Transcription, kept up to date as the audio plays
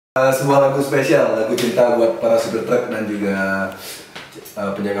Sebuah lagu spesial, lagu cinta buat para supir truk dan juga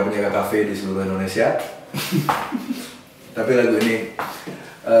penjaga-penjaga kafe di seluruh Indonesia. Tapi lagu ini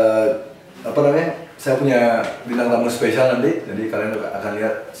apa namanya? Saya punya bintang tamu spesial nanti, jadi kalian akan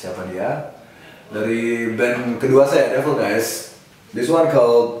lihat siapa dia. Dari band kedua saya, Devildice. This one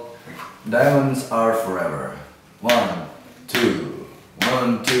called Diamonds Are Forever. 1, 2,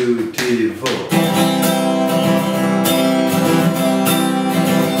 1, 2, 3, 4.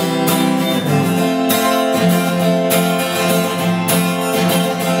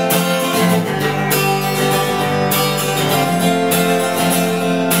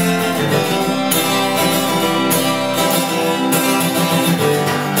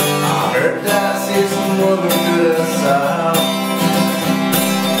 Moving to the south,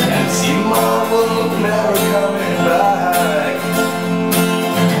 and see my world never coming back.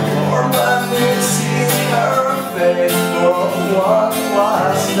 Or let me see her face for one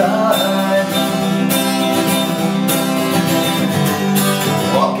last time.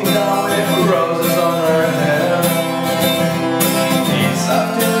 Walking down with roses on her hair, it's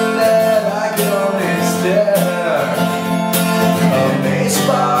something that I can only stare, amazed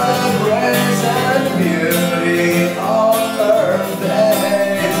by the grace and beauty of her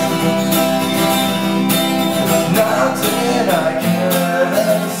face. Nothing I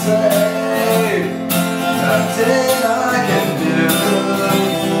can say, nothing I can do.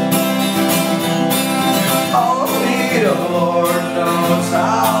 Only the Lord knows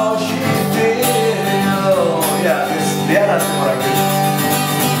how she feels. Yeah, this Brianna semua lagi.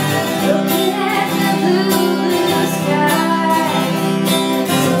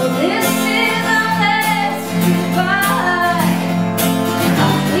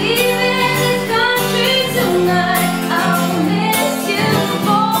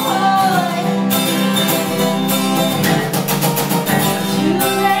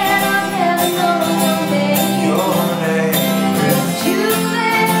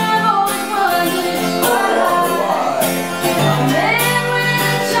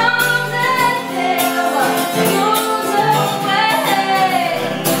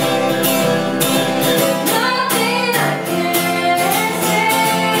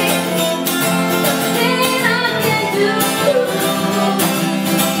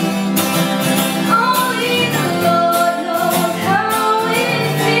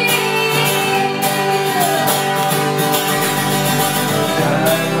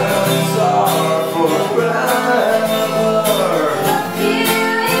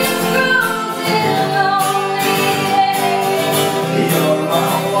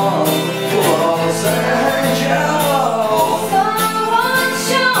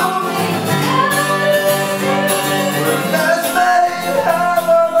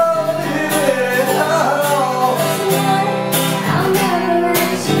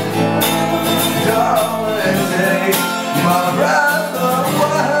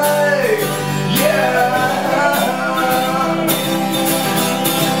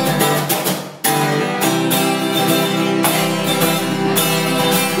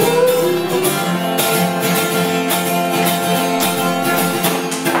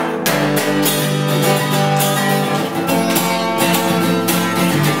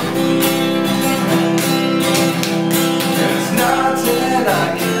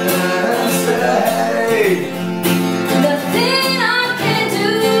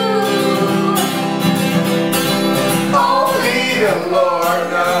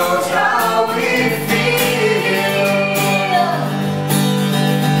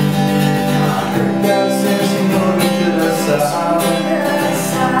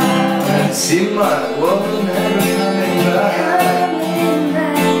 See my world never coming back.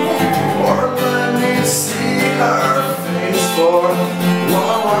 Or let me see her face for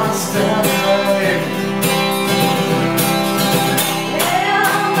one last time.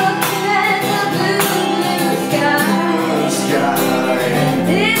 I'm looking at the blue sky.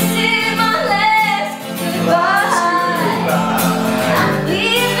 This is my last goodbye. I'm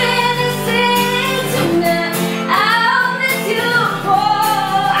leaving the city tonight. I'll miss you,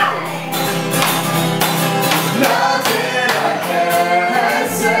 boy.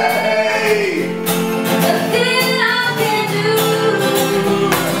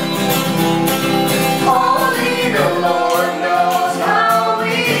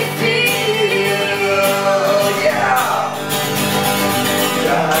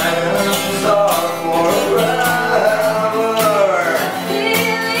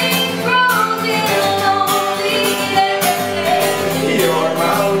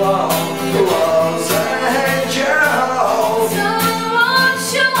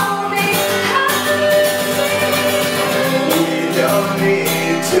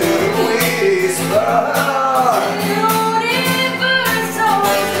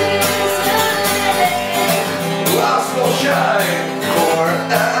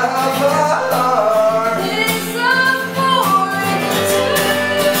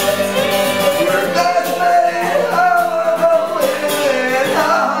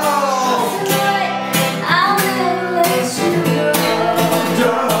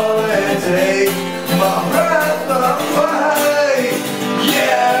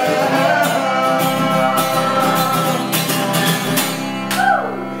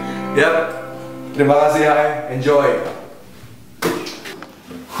 Yap, terima kasih Hai, enjoy.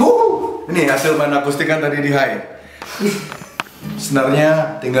 Ini hasil main akustikan tadi di Hai.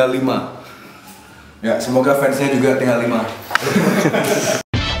 Senarnya tinggal 5. Ya, semoga fansnya juga tinggal 5.